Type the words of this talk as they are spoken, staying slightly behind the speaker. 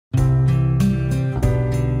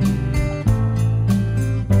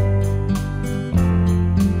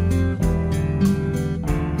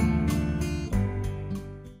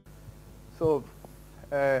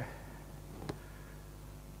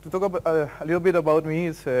talk about, a little bit about me,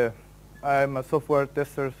 is I'm a software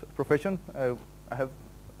tester profession. I have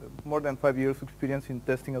more than 5 years experience in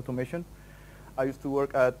testing automation. I used to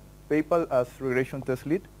work at PayPal as regression test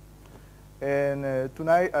lead. And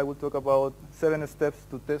tonight I will talk about 7 steps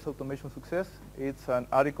to test automation success. It's an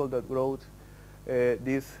article that wrote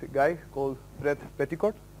this guy called Brett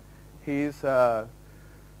Petticord. He is a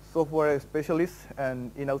software specialist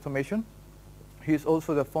and in automation. He's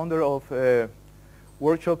also the founder of a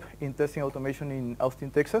workshop in testing automation in Austin,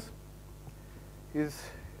 Texas.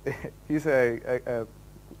 He's a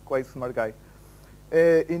quite smart guy.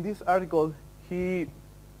 In this article, he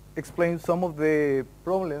explains some of the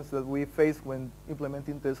problems that we face when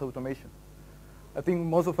implementing test automation. I think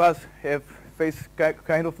most of us have faced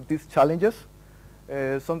kind of these challenges.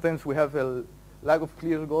 Sometimes we have a lack of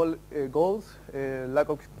clear goals, lack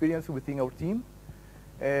of experience within our team.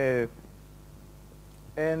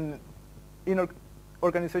 And in our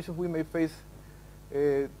organizations, we may face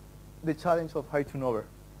the challenge of high turnover.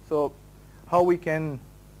 So how we can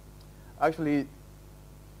actually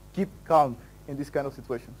keep calm in this kind of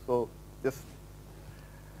situation. So just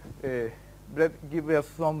Brett give us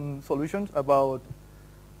some solutions about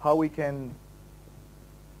how we can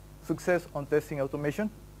success on testing automation.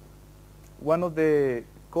 One of the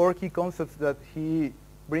core key concepts that he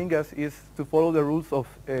brings us is to follow the rules of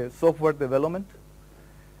software development.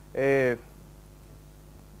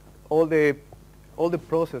 All the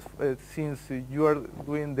process, since you are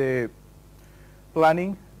doing the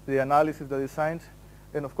planning, the analysis, the designs,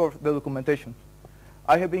 and of course the documentation.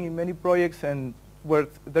 I have been in many projects and where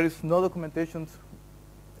there is no documentation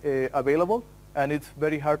available, and it's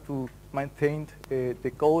very hard to maintain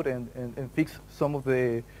the code and fix some of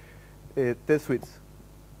the test suites.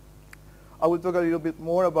 I will talk a little bit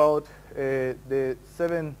more about the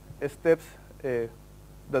 7 steps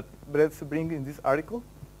that Brett brings in this article.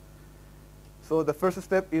 So the first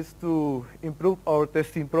step is to improve our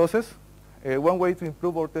testing process. One way to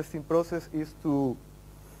improve our testing process is to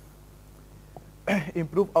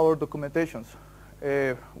improve our documentations.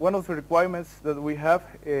 One of the requirements that we have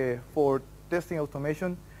for testing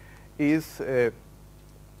automation is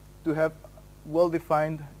to have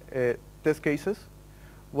well-defined test cases,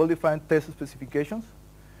 well-defined test specifications.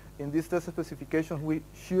 In these test specifications, we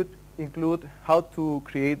should include how to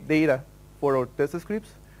create data for our test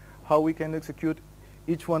scripts, how we can execute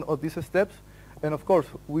each one of these steps, and of course,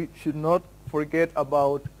 we should not forget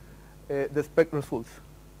about the spec results.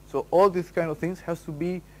 So all these kind of things has to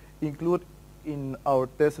be included in our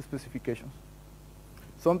test specifications.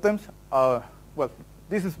 Sometimes, well,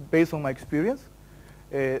 this is based on my experience.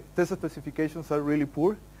 Test specifications are really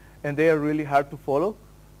poor, and they are really hard to follow.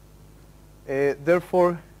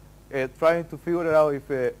 Therefore, trying to figure out if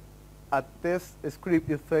a test script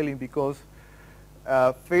is failing because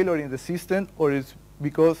failure in the system or is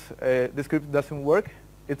because the script doesn't work,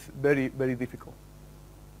 it's very, very difficult.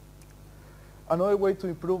 Another way to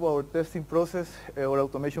improve our testing process or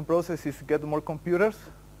automation process is get more computers.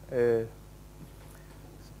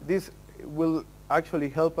 This will actually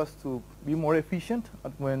help us to be more efficient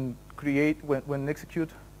when execute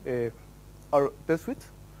our test suites.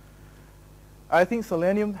 I think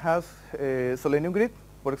Selenium has Selenium Grid,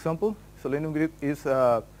 for example. Selenium Grid is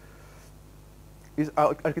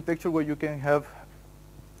architecture where you can have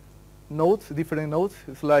nodes, different nodes.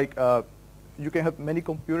 It's like you can have many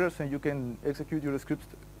computers and you can execute your scripts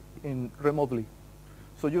remotely.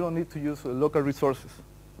 So you don't need to use local resources.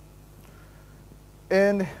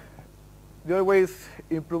 And the other way is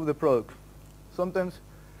improve the product. Sometimes,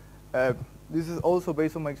 this is also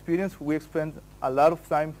based on my experience, we spend a lot of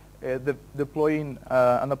time deploying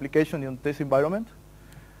an application in test environment.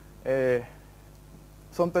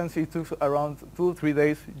 Sometimes it took around 2 or 3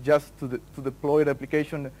 days just to deploy the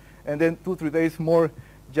application, and then 2 or 3 days more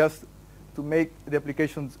just to make the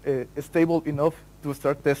application stable enough to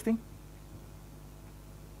start testing.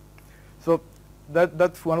 So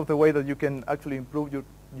that's one of the ways that you can actually improve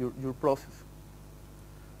your process.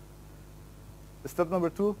 Step number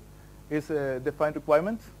 2 is define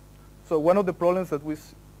requirements. So one of the problems that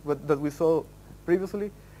we saw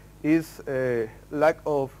previously is lack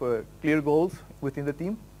of clear goals within the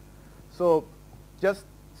team. So just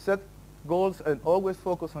set goals and always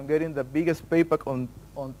focus on getting the biggest payback on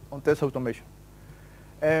test automation.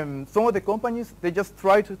 Some of the companies, they just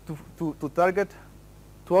try to target,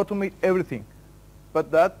 to automate everything,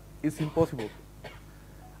 but that is impossible.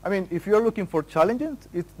 I mean, if you're looking for challenges,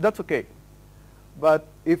 that's okay. But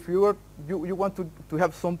if you want to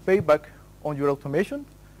have some payback on your automation,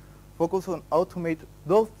 focus on automate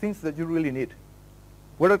those things that you really need.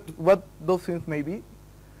 What those things may be.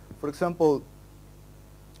 For example,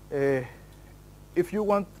 if you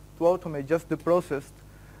want to automate just the process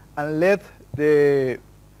and let the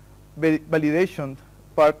validation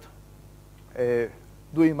part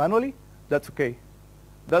do it manually, that's okay.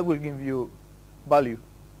 That will give you value.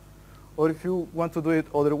 Or if you want to do it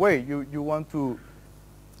other way, you want to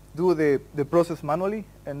do the process manually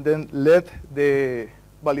and then let the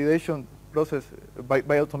validation process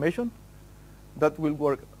by automation, that will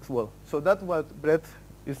work as well. So that's what Brett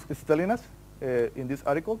is telling us in this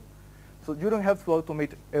article. So you don't have to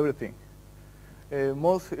automate everything.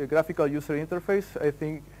 Most graphical user interface, I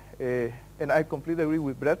think, and I completely agree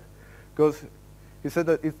with Brett, because he said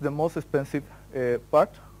that it's the most expensive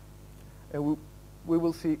part, and we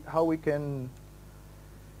will see how we can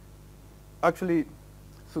actually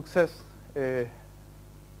success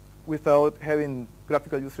without having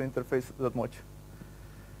graphical user interface that much.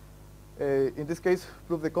 In this case,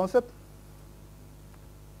 prove the concept.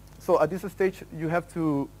 So at this stage, you have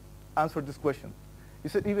to answer this question.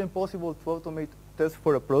 Is it even possible to automate tests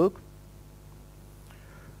for a product?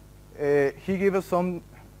 He gave us some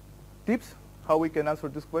tips how we can answer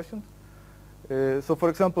this question. So for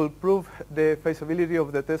example, prove the feasibility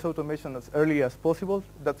of the test automation as early as possible.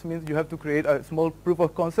 That means you have to create a small proof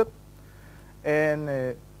of concept.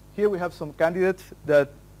 And here we have some candidates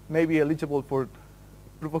that may be eligible for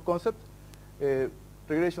proof of concept.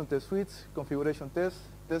 Regression test suites, configuration tests,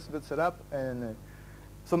 test bed setup, and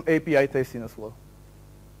some API testing as well.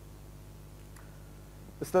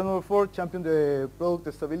 Step number 4, champion the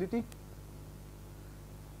product stability.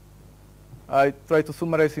 I try to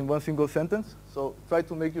summarize in one single sentence. So try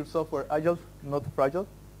to make your software agile, not fragile.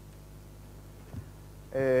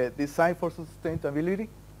 Design for sustainability.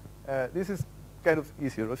 This is kind of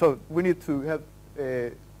easier. So we need to have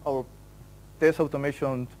our test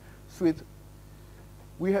automation suite.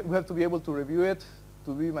 We have to be able to review it,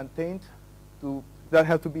 to be maintained, that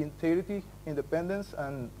have to be integrity, independence,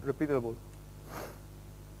 and repeatable.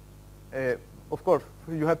 Of course,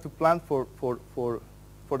 you have to plan for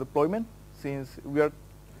deployment, since we are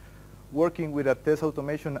working with a test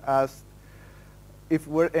automation as if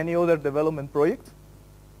we're any other development project.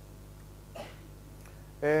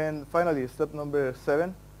 And finally, step number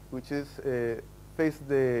 7, which is face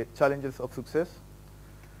the challenges of success.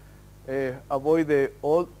 Avoid the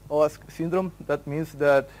all OASC syndrome. That means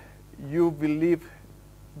that you believe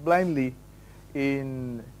blindly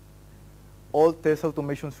in all test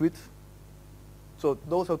automation suites. So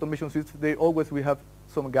those automation suites, they always will have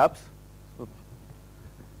some gaps. So,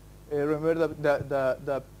 remember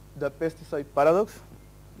the pesticide paradox.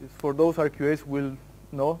 For those RQAs will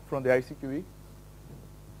know from the ICQB.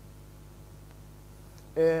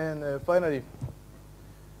 And finally,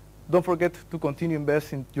 don't forget to continue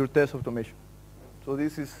investing in your test automation. So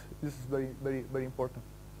this is very, very, very important.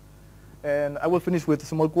 And I will finish with a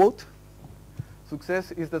small quote.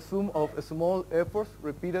 Success is the sum of small efforts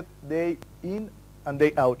repeated day in and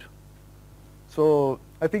day out. So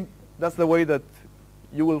I think that's the way that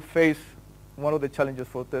you will face one of the challenges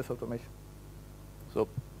for test automation. So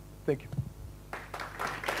thank you.